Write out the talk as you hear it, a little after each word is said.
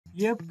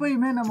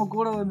எப்பயுமே நம்ம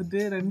கூட வந்துட்டு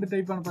 2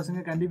 டைப்பான பசங்க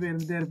கண்டிப்பாக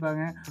இருந்துகிட்டே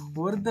இருப்பாங்க.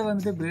 ஒருத்தர்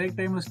வந்துட்டு பிரேக்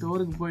டைமில்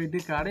ஸ்டோருக்கு போயிட்டு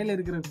கடையில்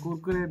இருக்கிற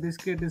குர்குரே,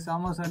 பிஸ்கெட்டு,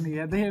 சமோசான்னு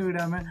எதையை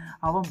விடாமல்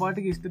அவன்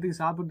பாட்டுக்கு இஷ்டத்துக்கு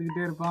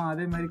சாப்பிட்டுக்கிட்டே இருப்பான்.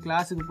 அதே மாதிரி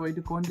கிளாஸுக்கு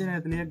போயிட்டு கொஞ்ச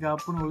நேரத்துலேயே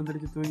கப்புன்னு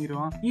விழுந்துடுச்சு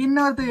தூங்கிடுவான்.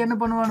 இன்னொருத்தர் என்ன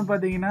பண்ணுவான்னு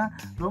பார்த்தீங்கன்னா,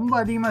 ரொம்ப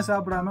அதிகமாக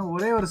சாப்பிடாம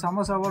ஒரே ஒரு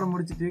சமோசாவோடு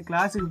முடிச்சுட்டு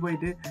கிளாஸுக்கு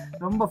போயிட்டு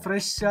ரொம்ப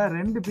ஃப்ரெஷ்ஷாக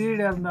 2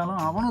 பீரியடாக இருந்தாலும்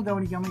அவனும்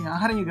கவனிக்காமல்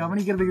யாரையும்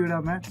கவனிக்கிறதுக்கு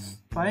விடாமல்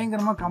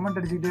பயங்கரமாக கமெண்ட்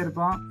அடிச்சுக்கிட்டே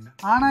இருப்பான்.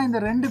 ஆனால் இந்த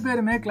 2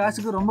 பேருமே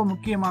கிளாஸுக்கு ரொம்ப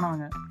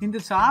முக்கியமானவங்க. இந்த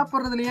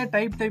சாப்பிட்றதுலையே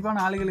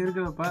டைப்பான ஆளுகள்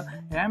இருக்கிறப்ப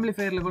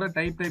ஆம்பிளிஃபையரில் கூட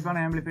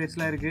டைப்பான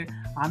ஆம்பிளிஃபையர்ஸ்லாம் இருக்குது.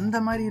 அந்த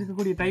மாதிரி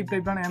இருக்கக்கூடிய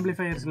டைப்பான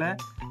ஆம்பிளிஃபையர்ஸில்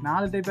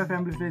 4 டைப் ஆஃப்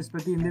ஆம்பிளிஃபையர்ஸ்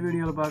பற்றி இந்த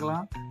வீடியோவில்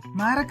பார்க்கலாம்.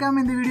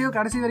 மறக்காமல் இந்த வீடியோ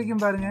கடைசி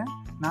வரைக்கும் பாருங்கள்.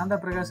 நான்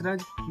தான்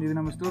பிரகாஷ்ராஜ், இது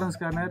நம்ம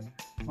ஸ்டூடெண்ட்ஸ் கார்னர்.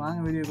 வாங்க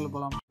வீடியோக்குள்ளே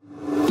போகலாம்.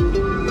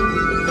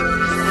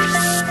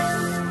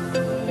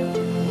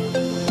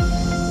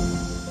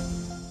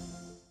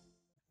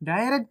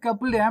 டைரக்ட்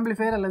கப்புள்டு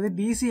ஆம்பிளிஃபையர் அல்லது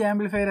டிசி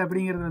ஆம்பிளிஃபையர்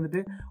அப்படிங்கிறது வந்துட்டு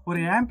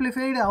ஒரு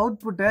ஆம்பிளிஃபைடு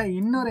அவுட்புட்டை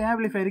இன்னொரு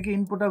ஆம்பிளிஃபையருக்கு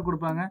இன்புட்டாக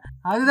கொடுப்பாங்க.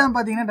 அதுதான்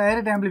பார்த்தீங்கன்னா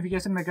டைரக்ட்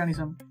ஆம்பிளிஃபிகேஷன்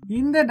மெக்கானிசம்.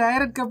 இந்த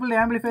டைரக்ட் கப்புள்டு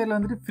ஆம்பிளிஃபையரில்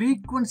வந்துட்டு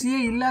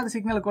ஃப்ரீக்வன்சியே இல்லாத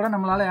சிக்னலை கூட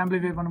நம்மளால்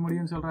ஆம்பிளிஃபை பண்ண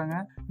முடியும்னு சொல்கிறாங்க.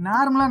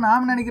 நார்மலாக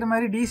நாம் நினைக்கிற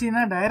மாதிரி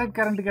டிசினா டைரக்ட்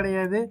கரண்ட்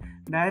கிடையாது,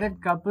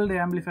 டைரக்ட் கப்புள்டு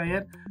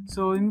ஆம்பிளிஃபையர்.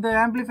 ஸோ இந்த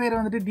ஆம்பிளிஃபையர்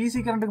வந்துட்டு டிசி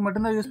கரண்ட்டுக்கு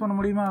மட்டும்தான் யூஸ் பண்ண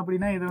முடியுமா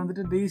அப்படின்னா, இதை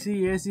வந்துட்டு டிசி,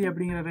 ஏசி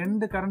அப்படிங்கிற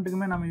 2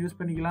 கரண்ட்டுக்குமே நம்ம யூஸ்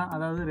பண்ணிக்கலாம்.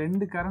 அதாவது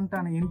 2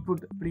 கரண்ட்டான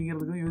இன்புட்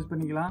அப்படிங்கிறதுக்கும் யூஸ்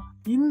பண்ணிக்கலாம்.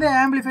 இந்த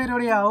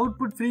ஆம்பிளிஃபையருடைய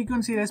அவுட்புட்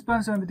ஃப்ரீக்வன்சி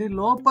ரெஸ்பான்ஸ் வந்துட்டு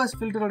லோ பாஸ்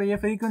ஃபில்டருடைய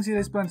ஃப்ரீக்வன்சி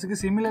ரெஸ்பான்ஸுக்கு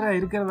சிமிலராக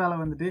இருக்கிறதால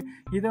வந்துட்டு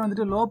இதை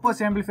வந்துட்டு லோ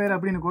பாஸ் ஆம்பிளிஃபையர்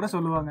அப்படின்னு கூட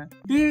சொல்லுவாங்க.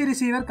 டிவி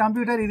ரிசீவர்,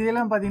 கம்ப்யூட்டர்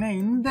இதையெல்லாம் பார்த்தீங்கன்னா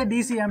இந்த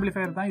டிசி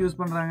ஆம்பிளிஃபையர் தான் யூஸ்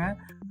பண்ணுறாங்க.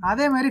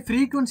 அதே மாதிரி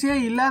ஃப்ரீக்வன்சியே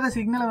இல்லாத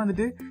சிக்னலை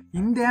வந்துட்டு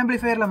இந்த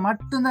ஆம்பிளிஃபையரில்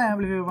மட்டும்தான்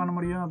ஆம்பிளிஃபை பண்ண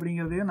முடியும்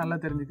அப்படிங்கிறதையும் நல்லா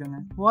தெரிஞ்சுக்கோங்க.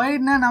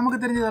 ஒய்ட்னா நமக்கு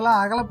தெரிஞ்சதெல்லாம்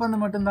அகலப்பந்து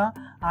மட்டும்தான்.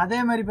 அதே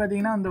மாதிரி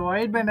பார்த்தீங்கன்னா இந்த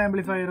ஒயிட் பேண்ட்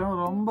ஆம்பிளிஃபையரும்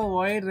ரொம்ப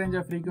ஒயிட் ரேஞ்ச்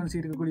ஆஃப் ஃப்ரீக்வன்சி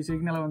இருக்கக்கூடிய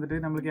சிக்னலை வந்துட்டு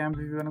நம்மளுக்கு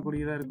ஆம்பிளிஃபை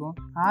பண்ணக்கூடியதாக இருக்கும்.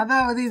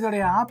 அதாவது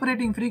இதோடைய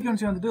ஆப்ரேட்டிங்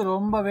ஃப்ரீக்வன்சி வந்துட்டு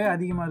ரொம்பவே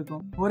அதிகமாக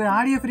இருக்கும். ஒரு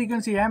ஆடியோ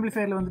ஃப்ரீக்வன்சி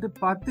ஆம்பிளிஃபையரில் வந்துட்டு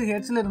 10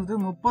 ஹெர்ட்ஸில் இருந்து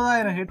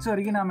 30,000 ஹெர்ட்ஸ்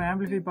வரைக்கும் நம்ம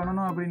ஆம்பிளிஃபை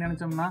பண்ணணும் அப்படின்னு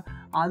நினச்சோம்னா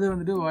அது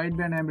வந்துட்டு ஒயிட்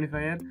பேண்ட்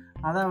ஆம்பிளிஃபையர்.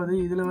 அதாவது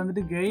இதில்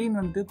வந்துட்டு கெயின்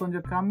வந்துட்டு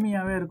கொஞ்சம்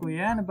கம்மியாகவே இருக்கும்.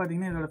 ஏன்னு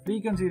பார்த்தீங்கன்னா இதோட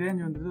ஃப்ரீக்வன்சி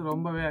ரேஞ்ச் வந்துட்டு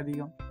ரொம்பவே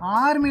அதிகம்.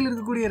 ஆர்மியில்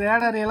இருக்கக்கூடிய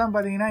ரேடார் எல்லாம்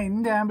பார்த்தீங்கன்னா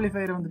இந்த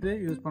ஆம்பிளிஃபையர் வந்துட்டு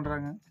யூஸ்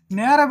பண்ணுறாங்க.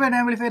 நேரோ பேண்ட்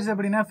ஆம்பிளிஃபையர்ஸ்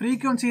அப்படின்னா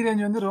ஃப்ரீக்வன்சி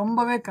ரேஞ்ச் வந்து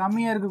ரொம்பவே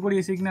கம்மியாக இருக்கக்கூடிய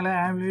சிக்னலை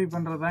ஆம்பிளிஃபை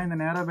பண்ணுறது தான் இந்த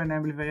நேரோ பேண்ட்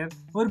ஆம்பிளிஃபையர்.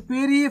 ஒரு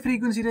பெரிய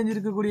ஃப்ரீக்வன்சி ரேஞ்ச்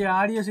இருக்கக்கூடிய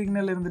ஆடியோ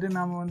சிக்னல் இருந்துட்டு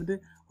நம்ம வந்துட்டு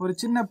ஒரு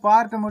சின்ன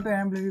பார்ட்டை மட்டும்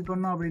ஆம்பிளிஃபை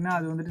பண்ணோம் அப்படின்னா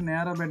அது வந்துட்டு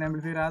நேரோ பேண்ட்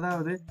ஆம்பிளிஃபையர்.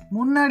 அதாவது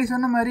முன்னாடி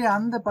சொன்ன மாதிரி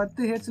அந்த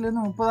 10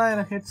 ஹெர்ட்ஸ்லேருந்து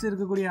 30,000 ஹெர்ட்ஸ்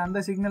இருக்கக்கூடிய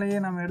அந்த சிக்னலையே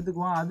நம்ம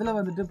எடுத்துக்குவோம். அதில்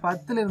வந்துட்டு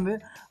 10லேருந்து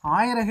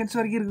 1000 ஹெர்ட்ஸ்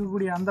வரைக்கும்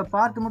இருக்கக்கூடிய அந்த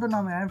பார்ட் மட்டும்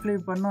நம்ம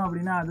ஆம்பிளிஃபை பண்ணோம்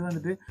அப்படின்னா அது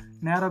வந்துட்டு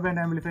நேரோ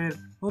பேண்ட் ஆம்பிளிஃபையர்.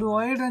 ஒரு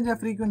ஒயிட் ரேஞ்ச் ஆஃப்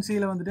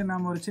ஃப்ரீக்வன்சியில் வந்துட்டு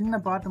நம்ம ஒரு சின்ன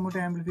பார்ட்டை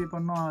மட்டும் ஆம்பிளிஃபை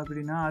பண்ணோம்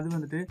அப்படின்னா அது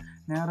வந்துட்டு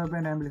நேரோ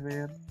பேண்ட்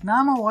ஆம்பிளிஃபையர்.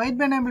 நாம் ஒயிட்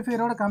பேண்ட்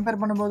ஆம்பிளிஃபையரோட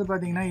கம்பேர் பண்ணும்போது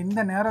பார்த்தீங்கன்னா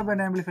இந்த நேரோ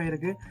பேண்ட்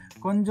ஆம்பிளிஃபையருக்கு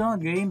கொஞ்சம்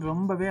கெயின்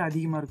ரொம்பவே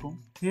அதிகமாக இருக்கும்.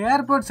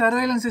 ஏர்போர்ட்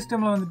சர்வைலன்ஸ்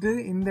சிஸ்டமில் வந்துட்டு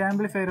இந்த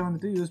ஆம்பிளிஃபையரை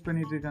வந்துட்டு யூஸ்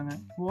பண்ணிட்டு இருக்காங்க.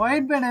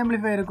 ஒயிட் பேண்ட்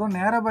ஆம்பிளிஃபையருக்கும்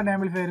நேரோ பேண்ட்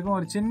ஆம்பிளிஃபையருக்கும்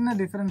ஒரு சின்ன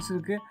டிஃப்ரென்ஸ்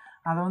இருக்குது.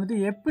 அதை வந்துட்டு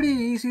எப்படி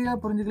ஈஸியாக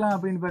புரிஞ்சுக்கலாம்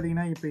அப்படின்னு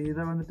பார்த்தீங்கன்னா, இப்போ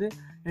இதை வந்துட்டு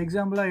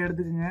எக்ஸாம்பிளாக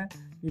எடுத்துக்கோங்க.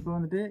 இப்போ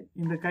வந்துட்டு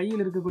இந்த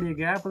கையில் இருக்கக்கூடிய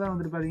கேப்பு தான்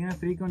வந்துட்டு பார்த்தீங்கன்னா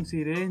ஃப்ரீக்வன்சி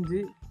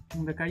ரேஞ்சு,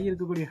 இந்த கை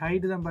இருக்கக்கூடிய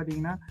ஹைட்டு தான்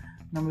பார்த்தீங்கன்னா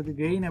நம்மளுக்கு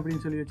கெயின்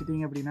அப்படின்னு சொல்லி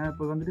வச்சுட்டிங்க அப்படின்னா,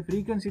 இப்போ வந்துட்டு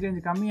ஃப்ரீக்வன்சி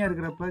ரேஞ்ச் கம்மியாக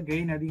இருக்கிறப்ப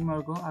கெயின் அதிகமாக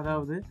இருக்கும்,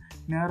 அதாவது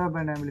நேரோ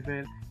பேண்ட்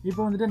ஆம்பிளிஃபையர்.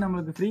 இப்போ வந்துட்டு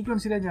நம்மளுக்கு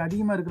ஃப்ரீக்வன்சி ரேஞ்ச்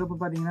அதிகமாக இருக்கிறப்ப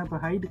பார்த்தீங்கன்னா இப்போ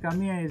ஹைட்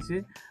கம்மியாகிடுச்சு,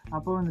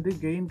 அப்போ வந்துட்டு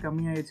கெயின்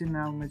கம்மியாகிடுச்சுன்னு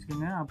நான்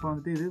வச்சுக்கோங்க. அப்போ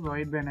வந்துட்டு இது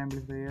white pant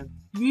amplifier.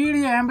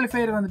 Video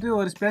amplifier வந்துட்டு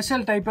ஒரு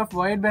special type of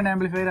white pant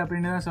amplifier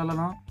அப்படின்னு தான்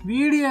சொல்லணும்.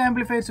 வீடியோ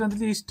ஆம்பிளிஃபையர்ஸ்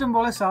வந்துட்டு இஷ்டம்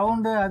போல்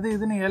சவுண்டு அது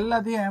இதுன்னு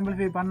எல்லாத்தையும்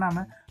ஆம்பிளிஃபை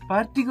பண்ணாமல்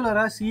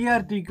பர்டிகுலராக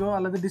சிஆர்டிக்கோ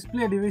அல்லது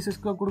டிஸ்பிளே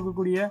டிவைசஸ்க்கோ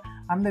கொடுக்கக்கூடிய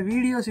அந்த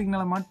வீடியோ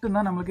சிக்னலை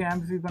மட்டும்தான் நம்மளுக்கு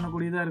ஆம்பிளிஃபை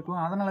பண்ணக்கூடியதாக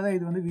இருக்கும். அதனால தான்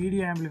இது வந்து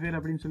வீடியோ ஆம்பிளிஃபையர்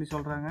அப்படின்னு சொல்லி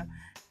சொல்கிறாங்க.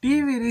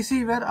 டிவி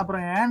ரிசீவர்,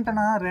 அப்புறம்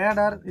ஆண்டனா,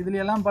 ரேடார்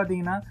இதுலையெல்லாம்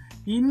பார்த்தீங்கன்னா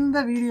இந்த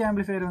வீடியோ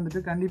ஆம்பிளிஃபையர்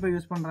வந்துட்டு கண்டிப்பாக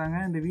யூஸ் பண்ணுறாங்க.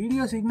 இந்த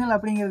வீடியோ சிக்னல்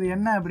அப்படிங்கிறது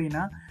என்ன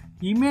அப்படின்னா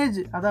இமேஜ்,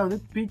 அதாவது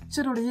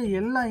பிக்சருடைய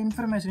எல்லா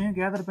இன்ஃபர்மேஷனையும்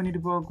கேதர்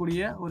பண்ணிட்டு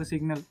போகக்கூடிய ஒரு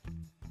சிக்னல்.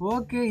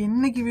 ஓகே,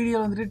 இன்றைக்கி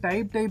வீடியோவில் வந்துட்டு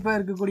டைப்பாக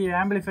இருக்கக்கூடிய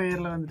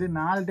ஆம்பிளிஃபையரில் வந்துட்டு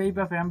 4 டைப்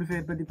ஆஃப்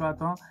ஆம்பிளிஃபையர் பற்றி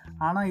பார்த்தோம்.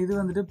 ஆனால் இது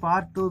வந்துட்டு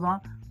பார்ட் 2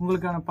 தான்.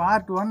 உங்களுக்கான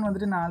பார்ட் 1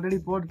 வந்துட்டு நான் ஆல்ரெடி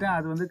போட்டுட்டேன்.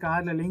 அது வந்து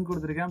கார்டில் லிங்க்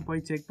கொடுத்துருக்கேன்,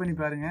 போய் செக் பண்ணி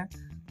பாருங்கள்.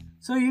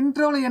 ஸோ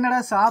இன்ட்ரோவில் என்னடா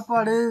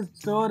சாப்பாடு,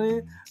 ஸ்டோரு,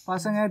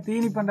 பசங்க,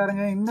 தீனி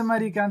பண்டாருங்க இந்த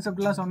மாதிரி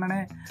கான்செப்ட்லாம் சொன்னனே,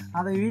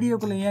 அதை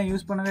வீடியோக்குள்ளே ஏன்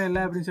யூஸ் பண்ணவே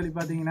இல்லை அப்படின்னு சொல்லி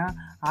பார்த்தீங்கன்னா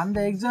அந்த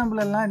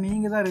எக்ஸாம்பிளெல்லாம்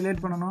நீங்கள் தான்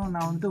ரிலேட் பண்ணணும்.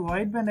 நான் வந்துட்டு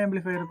ஒயிட் பேண்ட்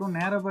ஆம்பிளிஃபையருக்கும்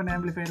நேரோ பேண்ட்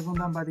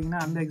ஆம்பிளிஃபையருக்கும் தான் பார்த்தீங்கன்னா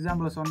அந்த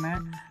எக்ஸாம்பிளை சொன்னேன்.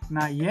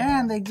 நான் ஏன்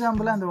அந்த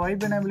எக்ஸாம்பிளை அந்த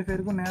ஒயிட் பேண்ட்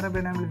ஆம்பிளிஃபையருக்கும் நேரோ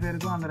பேண்ட்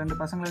ஆம்பிளிஃபையருக்கும் அந்த 2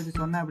 பசங்களை வச்சு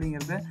சொன்னேன்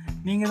அப்படிங்கிறத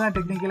நீங்கள் தான்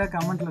டெக்னிக்கலாக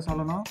கமெண்ட்டில்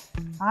சொல்லணும்.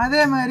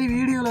 அதே மாதிரி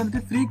வீடியோவில்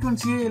வந்துட்டு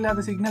ஃப்ரீக்வன்சியே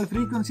இல்லாத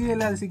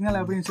சிக்னல்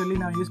அப்படின்னு சொல்லி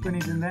நான் யூஸ்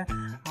பண்ணிட்டு இருந்தேன்.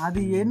 அது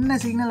என்ன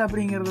சிக்னல்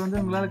அப்படிங்கிறது வந்து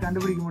உங்களால்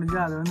கண்டுபிடிக்க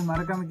முடிஞ்சால் அதை வந்து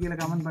மறக்காமல் கீழே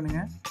கமெண்ட்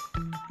பண்ணுங்கள்.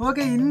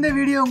 ஓகே, இந்த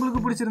வீடியோ உங்களுக்கு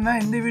பிடிச்சிருந்தா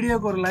இந்த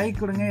வீடியோக்கு ஒரு லைக்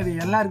கொடுங்க, இது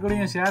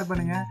எல்லாருக்கூடையும் ஷேர்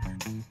பண்ணுங்கள்.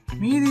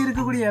 மீதி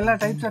இருக்கக்கூடிய எல்லா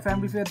டைப்ஸ் ஆஃப்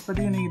ஆம்பிளிஃபையர்ஸ்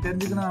பற்றியும் நீங்கள்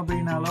தெரிஞ்சுக்கணும்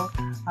அப்படின்னாலோ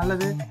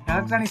அல்லது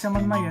எலக்ட்ரானிக்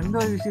சம்மந்தமாக எந்த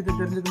ஒரு விஷயத்தை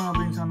தெரிஞ்சுக்கணும்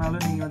அப்படின்னு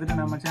சொன்னாலும் நீங்கள் வந்துட்டு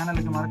நம்ம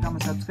சேனலுக்கு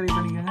மறக்காமல் சப்ஸ்கிரைப்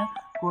பண்ணிக்கோங்க.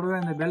 கூடவே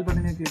இந்த பெல்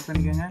பட்டனையும் கிளிக்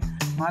பண்ணிக்கோங்க.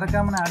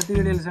 மறக்காமல் நான் அடுத்த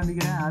வீடியோவில்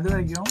சந்திக்கிறேன். அது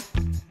வரைக்கும்